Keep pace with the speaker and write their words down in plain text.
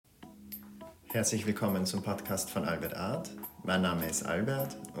Herzlich willkommen zum Podcast von Albert Art. Mein Name ist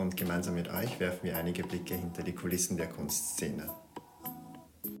Albert und gemeinsam mit euch werfen wir einige Blicke hinter die Kulissen der Kunstszene.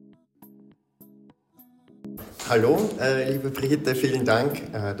 Hallo, liebe Brigitte, vielen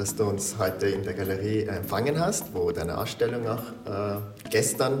Dank, dass du uns heute in der Galerie empfangen hast, wo deine Ausstellung auch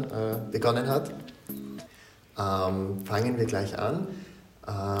gestern begonnen hat. Fangen wir gleich an.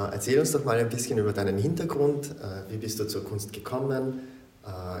 Erzähl uns doch mal ein bisschen über deinen Hintergrund. Wie bist du zur Kunst gekommen?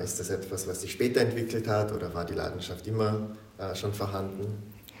 Ist das etwas, was sich später entwickelt hat oder war die Leidenschaft immer schon vorhanden?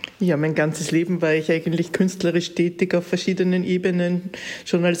 Ja, mein ganzes Leben war ich eigentlich künstlerisch tätig auf verschiedenen Ebenen.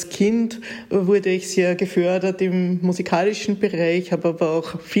 Schon als Kind wurde ich sehr gefördert im musikalischen Bereich, habe aber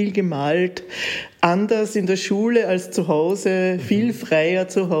auch viel gemalt. Anders in der Schule als zu Hause, viel freier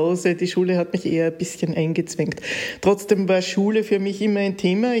zu Hause. Die Schule hat mich eher ein bisschen eingezwängt. Trotzdem war Schule für mich immer ein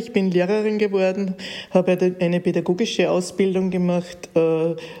Thema. Ich bin Lehrerin geworden, habe eine pädagogische Ausbildung gemacht,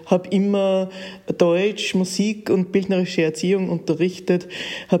 habe immer Deutsch, Musik und bildnerische Erziehung unterrichtet,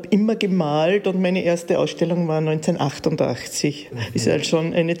 habe immer gemalt und meine erste Ausstellung war 1988. Ist halt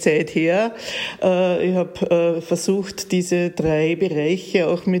schon eine Zeit her. Ich habe versucht, diese 3 Bereiche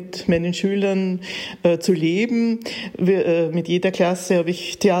auch mit meinen Schülern zu leben. Mit jeder Klasse habe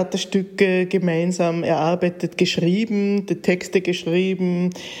ich Theaterstücke gemeinsam erarbeitet, geschrieben, die Texte geschrieben.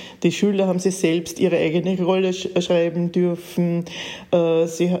 Die Schüler haben sich selbst ihre eigene Rolle schreiben dürfen.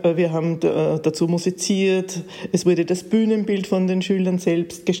 Wir haben dazu musiziert. Es wurde das Bühnenbild von den Schülern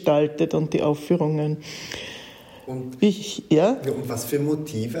selbst gestaltet und die Aufführungen. Und was für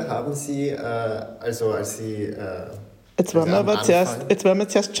Motive haben Sie, als Sie... Jetzt waren wir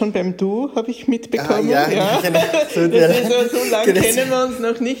zuerst schon beim Du, habe ich mitbekommen. Ja. Genau. So lange kennen wir uns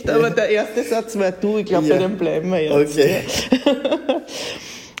noch nicht, aber der erste Satz war Du. Ich glaube, bei dem bleiben wir jetzt. Okay.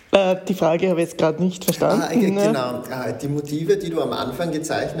 Die Frage habe ich jetzt gerade nicht verstanden. Genau. Die Motive, die du am Anfang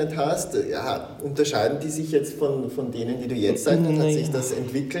gezeichnet hast, unterscheiden die sich jetzt von denen, die du jetzt zeichnest? Hat sich das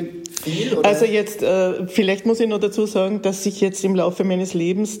entwickelt viel? Oder? Also jetzt, vielleicht muss ich noch dazu sagen, dass sich jetzt im Laufe meines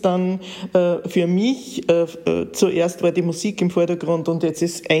Lebens dann für mich, zuerst war die Musik im Vordergrund und jetzt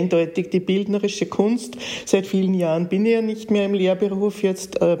ist eindeutig die bildnerische Kunst. Seit vielen Jahren bin ich ja nicht mehr im Lehrberuf,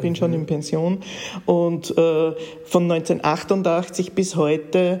 jetzt bin schon in Pension. Und von 1988 bis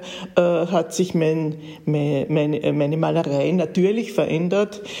heute hat sich meine Malerei natürlich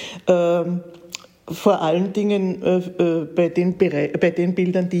verändert. Vor allen Dingen bei den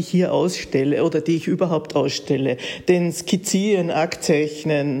Bildern, die ich hier ausstelle oder die ich überhaupt ausstelle. Den Skizzieren,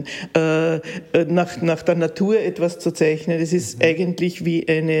 Aktzeichnen, nach der Natur etwas zu zeichnen, das ist eigentlich wie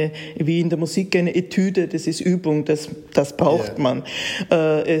in der Musik eine Etüde, das ist Übung, das braucht man.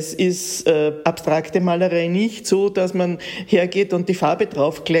 Es ist abstrakte Malerei nicht so, dass man hergeht und die Farbe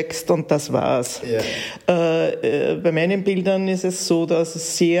draufkleckst und das war's. Bei meinen Bildern ist es so, dass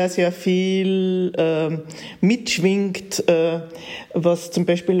es sehr, sehr viel mitschwingt, was zum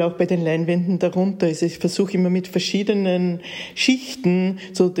Beispiel auch bei den Leinwänden darunter ist. Ich versuche immer mit verschiedenen Schichten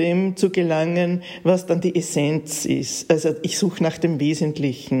zu dem zu gelangen, was dann die Essenz ist. Also ich suche nach dem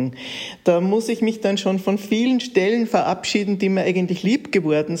Wesentlichen. Da muss ich mich dann schon von vielen Stellen verabschieden, die mir eigentlich lieb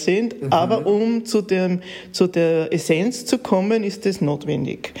geworden sind, aber um zu der Essenz zu kommen, ist es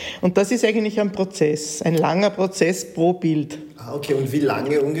notwendig. Und das ist eigentlich ein Prozess, ein langer Prozess pro Bild. Okay, und wie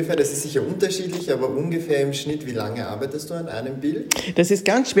lange ungefähr? Das ist sicher unterschiedlich, aber ungefähr im Schnitt, wie lange arbeitest du an einem Bild? Das ist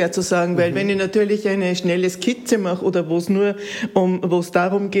ganz schwer zu sagen, weil wenn ich natürlich eine schnelle Skizze mache oder wo es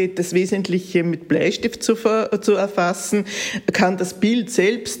darum geht, das Wesentliche mit Bleistift zu erfassen, kann das Bild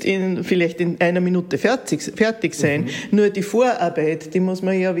selbst vielleicht in 1 Minute fertig sein. Nur die Vorarbeit,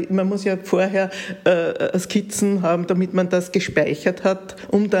 man muss ja vorher Skizzen haben, damit man das gespeichert hat,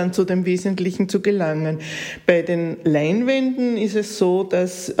 um dann zu dem Wesentlichen zu gelangen. Bei den Leinwänden ist es so,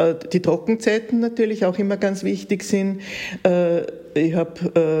 dass die Trockenzeiten natürlich auch immer ganz wichtig sind. Ich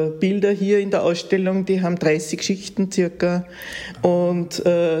habe Bilder hier in der Ausstellung, die haben 30 Schichten circa und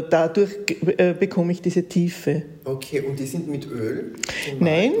dadurch bekomme ich diese Tiefe. Okay, und die sind mit Öl?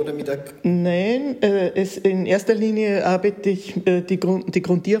 Nein, oder mit nein. In erster Linie arbeite ich die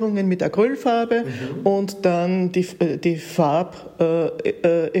Grundierungen mit Acrylfarbe und dann die Farbeffekte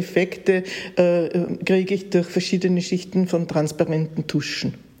kriege ich durch verschiedene Schichten von transparenten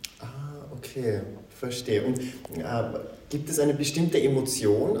Tuschen. Okay, verstehe. Und gibt es eine bestimmte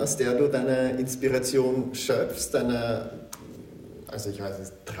Emotion, aus der du deine Inspiration schöpfst,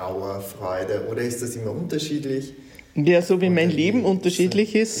 Trauer, Freude, oder ist das immer unterschiedlich? Ja, so wie mein Leben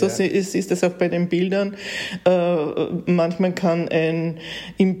unterschiedlich ist, so ist das auch bei den Bildern. Manchmal kann ein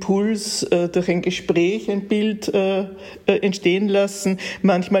Impuls durch ein Gespräch ein Bild entstehen lassen.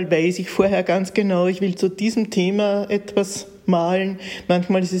 Manchmal weiß ich vorher ganz genau, ich will zu diesem Thema etwas malen,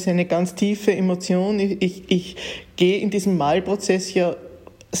 manchmal ist es eine ganz tiefe Emotion. Ich gehe in diesem Malprozess ja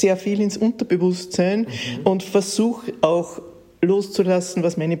sehr viel ins Unterbewusstsein und versuche auch loszulassen,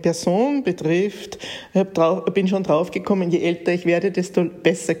 was meine Person betrifft. Bin schon draufgekommen, je älter ich werde, desto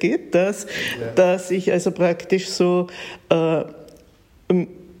besser geht das, dass ich also praktisch so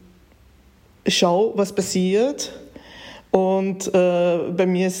schaue, was passiert, und bei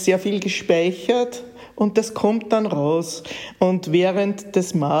mir ist sehr viel gespeichert und das kommt dann raus. Und während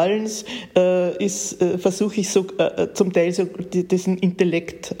des Malens versuche ich so zum Teil so diesen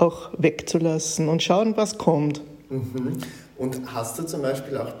Intellekt auch wegzulassen und schauen, was kommt. Und hast du zum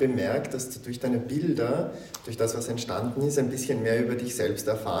Beispiel auch bemerkt, dass du durch deine Bilder, durch das, was entstanden ist, ein bisschen mehr über dich selbst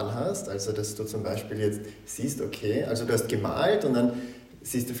erfahren hast? Also, dass du zum Beispiel jetzt siehst, okay, also du hast gemalt und dann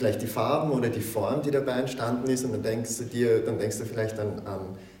siehst du vielleicht die Farben oder die Form, die dabei entstanden ist, und dann denkst du vielleicht an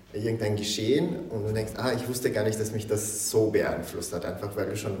irgendein Geschehen und du denkst, ich wusste gar nicht, dass mich das so beeinflusst hat, einfach weil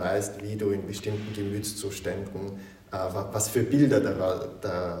du schon weißt, wie du in bestimmten Gemütszuständen, was für Bilder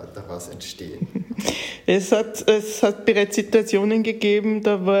daraus entstehen. Es hat bereits Situationen gegeben,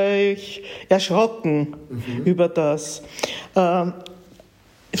 da war ich erschrocken über das.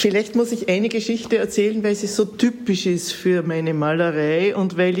 Vielleicht muss ich eine Geschichte erzählen, weil sie so typisch ist für meine Malerei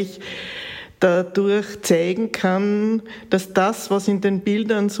und weil ich dadurch zeigen kann, dass das, was in den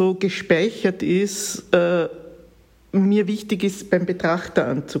Bildern so gespeichert ist, mir wichtig ist, beim Betrachter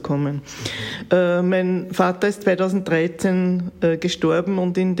anzukommen. Mein Vater ist 2013 gestorben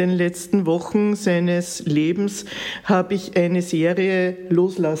und in den letzten Wochen seines Lebens habe ich eine Serie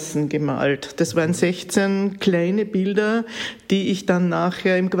Loslassen gemalt. Das waren 16 kleine Bilder, die ich dann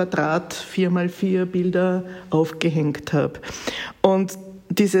nachher im Quadrat 4x4 Bilder aufgehängt habe. Und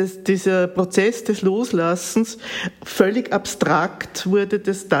dieser Prozess des Loslassens, völlig abstrakt wurde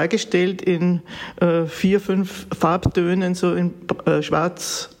das dargestellt in 4-5 Farbtönen, so in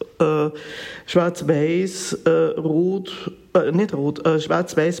schwarz-weiß,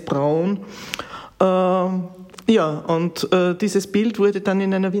 schwarz-weiß-braun. Und dieses Bild wurde dann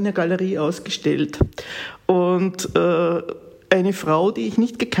in einer Wiener Galerie ausgestellt. Und eine Frau, die ich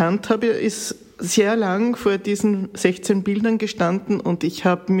nicht gekannt habe, ist sehr lang vor diesen 16 Bildern gestanden und ich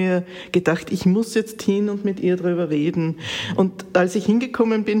habe mir gedacht, ich muss jetzt hin und mit ihr drüber reden. Und als ich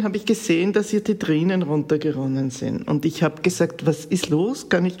hingekommen bin, habe ich gesehen, dass ihr die Tränen runtergeronnen sind. Und ich habe gesagt, was ist los?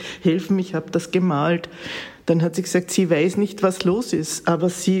 Kann ich helfen? Ich habe das gemalt. Dann hat sie gesagt, sie weiß nicht, was los ist, aber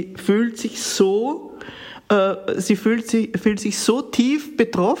sie fühlt sich so tief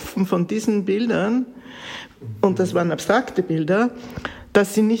betroffen von diesen Bildern, und das waren abstrakte Bilder,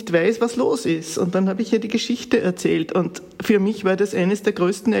 dass sie nicht weiß, was los ist. Und dann habe ich ihr die Geschichte erzählt. Und für mich war das eines der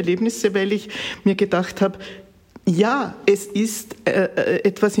größten Erlebnisse, weil ich mir gedacht habe, ja, es ist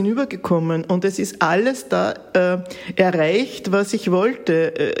etwas hinübergekommen und es ist alles da erreicht, was ich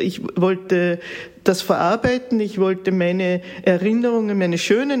wollte. Ich wollte das verarbeiten, ich wollte meine Erinnerungen, meine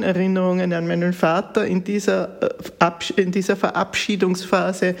schönen Erinnerungen an meinen Vater in dieser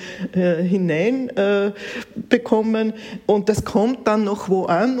Verabschiedungsphase hineinbekommen, und das kommt dann noch wo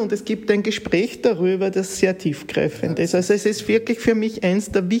an und es gibt ein Gespräch darüber, das sehr tiefgreifend ist. Also es ist wirklich für mich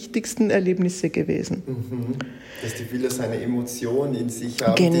eins der wichtigsten Erlebnisse gewesen. Dass die Bilder so eine Emotion in sich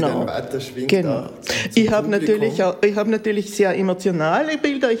haben, die dann weiterschwingt. Genau. Ich habe natürlich sehr emotionale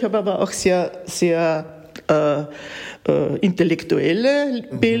Bilder, ich habe aber auch sehr intellektuelle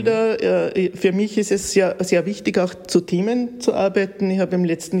Bilder. Für mich ist es sehr, sehr wichtig, auch zu Themen zu arbeiten. Ich habe im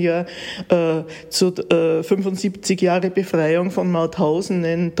letzten Jahr zu 75 Jahre Befreiung von Mauthausen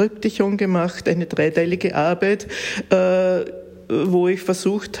ein Triptychon gemacht, eine dreiteilige Arbeit, wo ich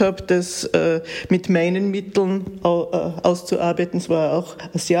versucht habe, das mit meinen Mitteln auszuarbeiten. Es war auch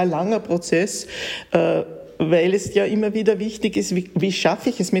ein sehr langer Prozess, weil es ja immer wieder wichtig ist, wie schaffe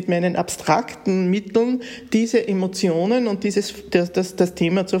ich es mit meinen abstrakten Mitteln, diese Emotionen und das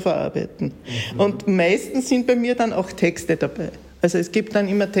Thema zu verarbeiten. Und meistens sind bei mir dann auch Texte dabei. Also es gibt dann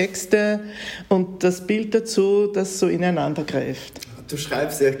immer Texte und das Bild dazu, das so ineinander greift. Du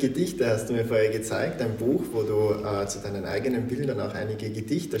schreibst ja Gedichte, hast du mir vorher gezeigt, ein Buch, wo du zu deinen eigenen Bildern auch einige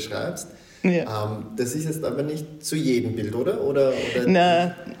Gedichte schreibst. Ja. Das ist jetzt aber nicht zu jedem Bild, oder?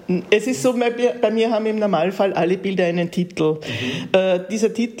 Nein, es ist so, bei mir haben im Normalfall alle Bilder einen Titel.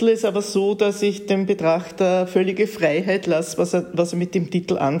 Dieser Titel ist aber so, dass ich dem Betrachter völlige Freiheit lasse, was er mit dem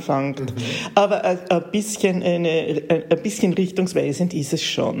Titel anfängt. Aber ein bisschen richtungsweisend ist es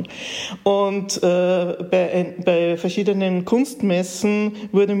schon. Und bei verschiedenen Kunstmessen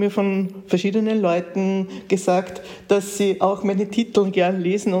wurde mir von verschiedenen Leuten gesagt, dass sie auch meine Titel gern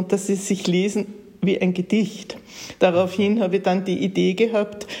lesen und dass sie sich lesen wie ein Gedicht. Daraufhin habe ich dann die Idee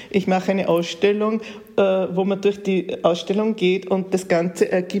gehabt, ich mache eine Ausstellung wo man durch die Ausstellung geht und das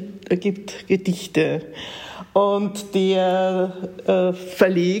Ganze ergibt Gedichte. Und der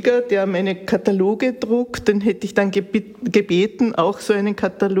Verleger, der meine Kataloge druckt, den hätte ich dann gebeten, auch so einen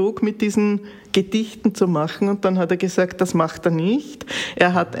Katalog mit diesen Gedichten zu machen. Und dann hat er gesagt, das macht er nicht.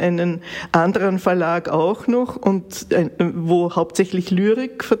 Er hat einen anderen Verlag auch noch, und wo hauptsächlich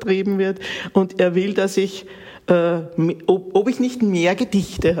Lyrik vertrieben wird. Und er will, dass ich ob ich nicht mehr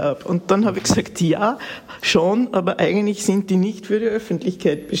Gedichte habe. Und dann habe ich gesagt, ja, schon, aber eigentlich sind die nicht für die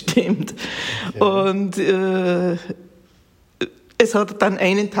Öffentlichkeit bestimmt. Okay. Und es hat dann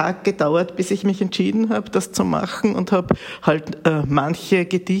einen Tag gedauert, bis ich mich entschieden habe, das zu machen, und habe halt manche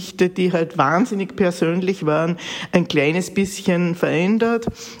Gedichte, die halt wahnsinnig persönlich waren, ein kleines bisschen verändert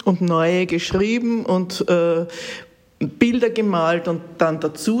und neue geschrieben und Bilder gemalt und dann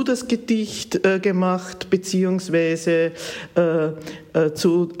dazu das Gedicht gemacht, beziehungsweise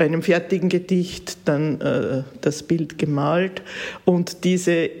zu einem fertigen Gedicht dann das Bild gemalt. Und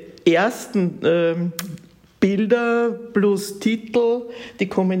diese ersten Bilder plus Titel, die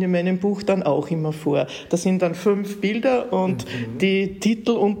kommen in meinem Buch dann auch immer vor. Das sind dann 5 Bilder und die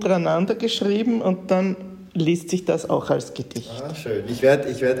Titel untereinander geschrieben, und dann liest sich das auch als Gedicht. Ah, schön. Ich werd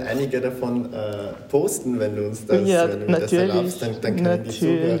einige davon posten, wenn du uns das, ja, wenn du das erlaubst, dann können die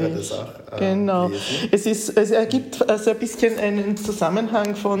Zuhörer das auch genau. lesen. Es ergibt also ein bisschen einen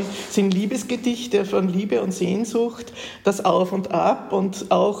Zusammenhang sind Liebesgedichte von Liebe und Sehnsucht, das Auf und Ab,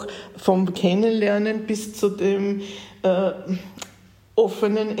 und auch vom Kennenlernen bis zu dem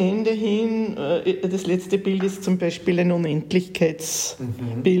offenen Ende hin. Das letzte Bild ist zum Beispiel ein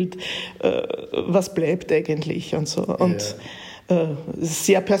Unendlichkeitsbild. Was bleibt eigentlich und so. Und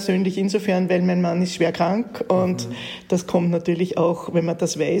sehr persönlich insofern, weil mein Mann ist schwer krank, und das kommt natürlich auch, wenn man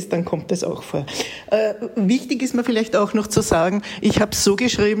das weiß, dann kommt das auch vor. Wichtig ist mir vielleicht auch noch zu sagen, ich habe es so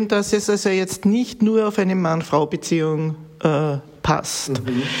geschrieben, dass es also jetzt nicht nur auf eine Mann-Frau-Beziehung passt.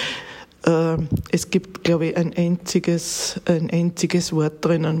 Es gibt, glaube ich, ein einziges Wort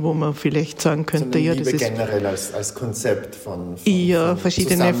drinnen, wo man vielleicht sagen könnte, ja, das ist generell als Konzept von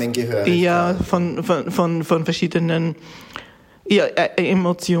verschiedene Zusammengehörigkeit. Ja, von verschiedenen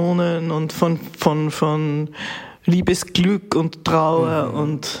Emotionen und von Liebesglück und Trauer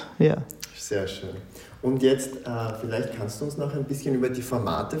und ja. Sehr schön. Und jetzt, vielleicht kannst du uns noch ein bisschen über die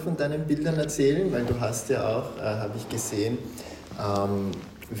Formate von deinen Bildern erzählen, weil du hast ja auch, habe ich gesehen,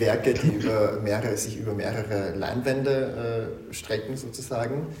 Werke, die sich über mehrere Leinwände strecken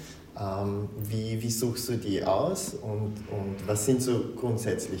sozusagen. Wie suchst du die aus und was sind so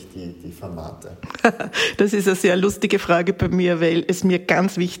grundsätzlich die Formate? Das ist eine sehr lustige Frage bei mir, weil es mir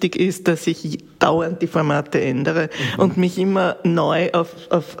ganz wichtig ist, dass ich dauernd die Formate ändere und mich immer neu auf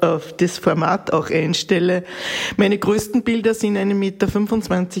das Format auch einstelle. Meine größten Bilder sind 1,25 Meter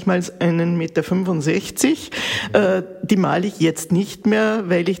mal 1,65 Meter. Die male ich jetzt nicht mehr,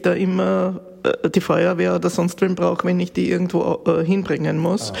 weil ich da immer die Feuerwehr oder sonst wen brauche, wenn ich die irgendwo hinbringen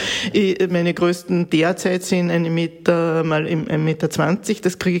muss. Meine größten derzeit sind 1 Meter mal 1,20 Meter,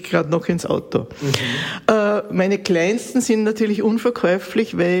 das kriege ich gerade noch ins Auto. Meine kleinsten sind natürlich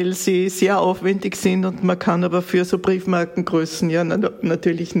unverkäuflich, weil sie sehr aufwendig sind, und man kann aber für so Briefmarkengrößen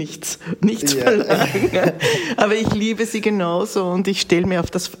natürlich nichts verlangen. Aber ich liebe sie genauso, und ich stelle mich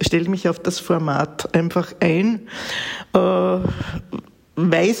auf das Format einfach ein.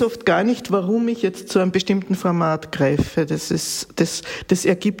 Weiß oft gar nicht, warum ich jetzt zu einem bestimmten Format greife. Das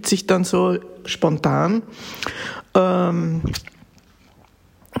ergibt sich dann so spontan.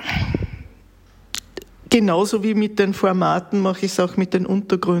 Genauso wie mit den Formaten mache ich es auch mit den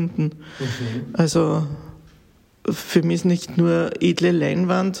Untergründen. Also für mich ist nicht nur edle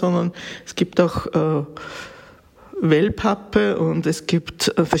Leinwand, sondern es gibt auch Wellpappe und es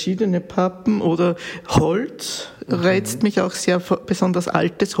gibt verschiedene Pappen oder Holz. Reizt mich auch sehr, besonders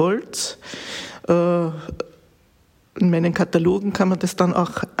altes Holz. In meinen Katalogen kann man das dann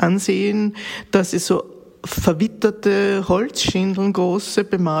auch ansehen, dass ich so verwitterte Holzschindeln, große,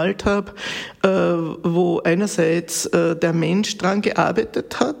 bemalt habe, wo einerseits der Mensch dran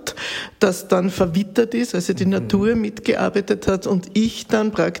gearbeitet hat, das dann verwittert ist, also die Natur mitgearbeitet hat, und ich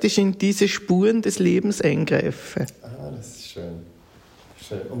dann praktisch in diese Spuren des Lebens eingreife. Das ist schön.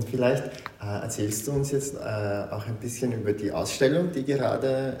 Und vielleicht erzählst du uns jetzt auch ein bisschen über die Ausstellung, die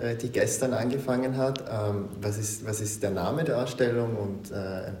gestern angefangen hat. Was ist der Name der Ausstellung und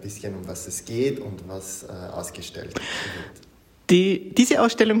ein bisschen, um was es geht und was ausgestellt wird? Diese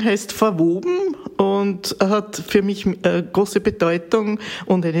Ausstellung heißt Verwoben und hat für mich große Bedeutung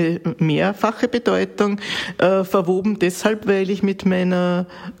und eine mehrfache Bedeutung. Verwoben deshalb, weil ich mit meiner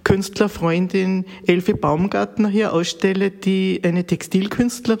Künstlerfreundin Elfi Baumgartner hier ausstelle, die eine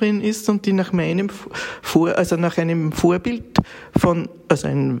Textilkünstlerin ist und die nach einem Vorbild also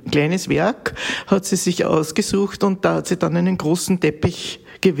ein kleines Werk, hat sie sich ausgesucht und da hat sie dann einen großen Teppich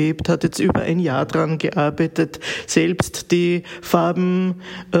gewebt, hat jetzt über ein Jahr dran gearbeitet, selbst die Farben,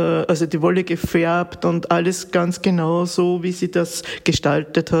 also die Wolle gefärbt und alles ganz genau so, wie sie das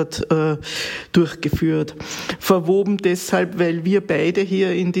gestaltet hat, durchgeführt. Verwoben deshalb, weil wir beide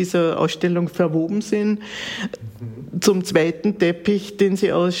hier in dieser Ausstellung verwoben sind. Zum zweiten Teppich, den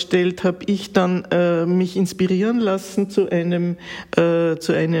sie ausstellt, habe ich dann mich inspirieren lassen zu einem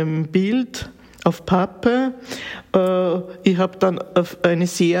Bild auf Pappe. Ich habe dann eine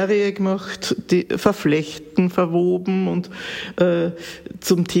Serie gemacht, die verflechten, verwoben und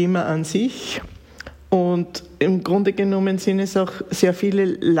zum Thema an sich. Und im Grunde genommen sind es auch sehr viele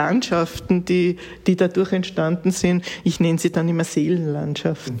Landschaften, die dadurch entstanden sind. Ich nenne sie dann immer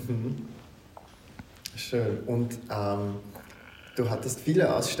Seelenlandschaften. Schön. Und du hattest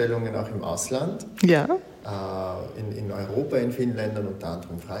viele Ausstellungen auch im Ausland. Ja. In Europa, in vielen Ländern, unter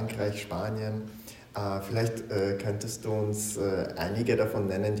anderem Frankreich, Spanien. Vielleicht könntest du uns einige davon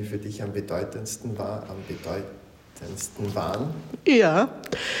nennen, die für dich am bedeutendsten waren? Ja,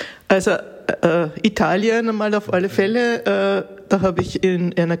 also Italien einmal auf alle Fälle. Da habe ich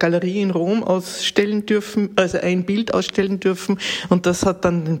in einer Galerie in Rom ausstellen dürfen, also ein Bild ausstellen dürfen und das hat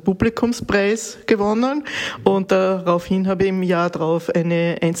dann den Publikumspreis gewonnen und daraufhin habe ich im Jahr drauf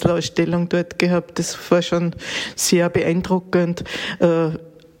eine Einzelausstellung dort gehabt. Das war schon sehr beeindruckend.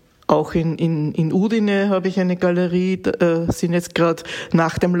 Auch in Udine habe ich eine Galerie, sind jetzt gerade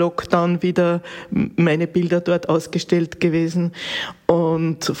nach dem Lockdown wieder meine Bilder dort ausgestellt gewesen.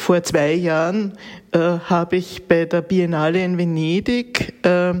 Und vor 2 Jahren habe ich bei der Biennale in Venedig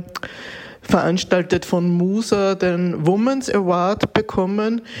veranstaltet von Musa den Women's Award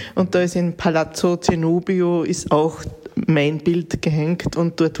bekommen und da ist in Palazzo Zenobio ist auch mein Bild gehängt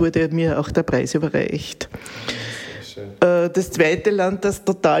und dort wurde mir auch der Preis überreicht. Das zweite Land, das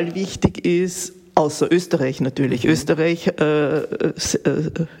total wichtig ist, außer Österreich natürlich. In Österreich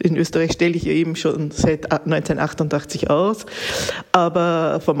stelle ich eben schon seit 1988 aus,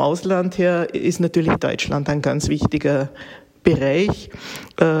 aber vom Ausland her ist natürlich Deutschland ein ganz wichtiger Bereich.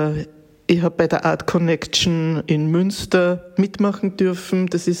 Ich habe bei der Art Connection in Münster mitmachen dürfen.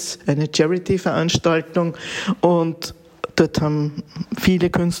 Das ist eine Charity-Veranstaltung und dort haben viele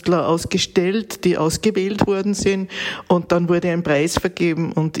Künstler ausgestellt, die ausgewählt worden sind und dann wurde ein Preis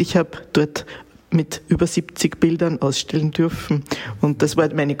vergeben und ich habe dort mit über 70 Bildern ausstellen dürfen und das war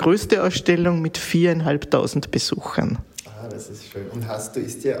meine größte Ausstellung mit 4.500 Besuchern. Das ist schön. Und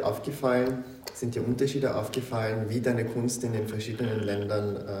sind dir Unterschiede aufgefallen, wie deine Kunst in den verschiedenen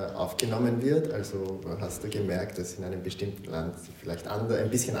Ländern aufgenommen wird? Also hast du gemerkt, dass in einem bestimmten Land vielleicht ein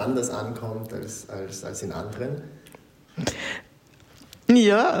bisschen anders ankommt als in anderen?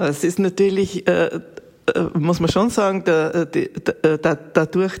 Ja, es ist natürlich, muss man schon sagen,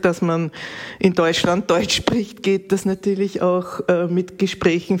 dadurch, dass man in Deutschland Deutsch spricht, geht das natürlich auch mit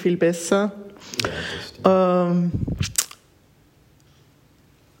Gesprächen viel besser. Ja, das stimmt.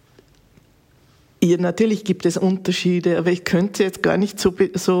 Ja, natürlich gibt es Unterschiede, aber ich könnte sie jetzt gar nicht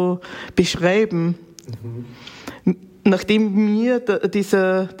so beschreiben. Nachdem mir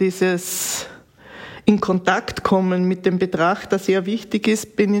dieses in Kontakt kommen mit dem Betrachter sehr wichtig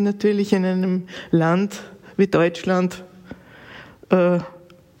ist, bin ich natürlich in einem Land wie Deutschland,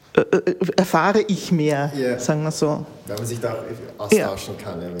 erfahre ich mehr, sagen wir so. Weil man sich da auch austauschen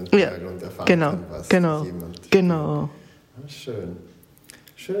kann eventuell und erfahren kann, was jemand... Genau. Schön.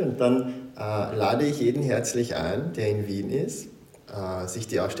 Dann lade ich jeden herzlich ein, der in Wien ist, sich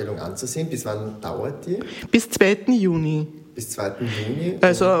die Ausstellung anzusehen. Bis wann dauert die? Bis 2. Juni. Bis 2. Juni?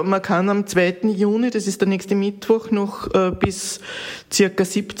 Also man kann am 2. Juni, das ist der nächste Mittwoch, noch bis ca.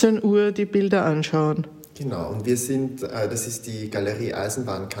 17 Uhr die Bilder anschauen. Genau, und das ist die Galerie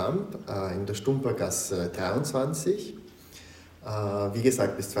Eisenbahnkamp in der Stumpergasse 23. Wie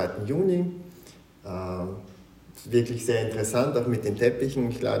gesagt, bis 2. Juni. Wirklich sehr interessant, auch mit den Teppichen.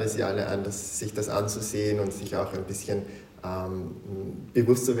 Ich lade Sie alle ein, sich das anzusehen und sich auch ein bisschen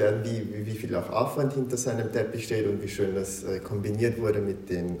bewusst zu werden, wie viel auch Aufwand hinter seinem Teppich steht und wie schön das kombiniert wurde mit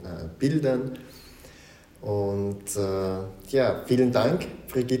den Bildern. Und vielen Dank,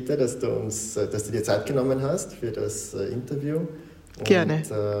 Brigitte, dass du dir Zeit genommen hast für das Interview. Gerne.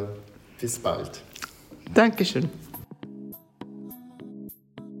 Und bis bald. Dankeschön.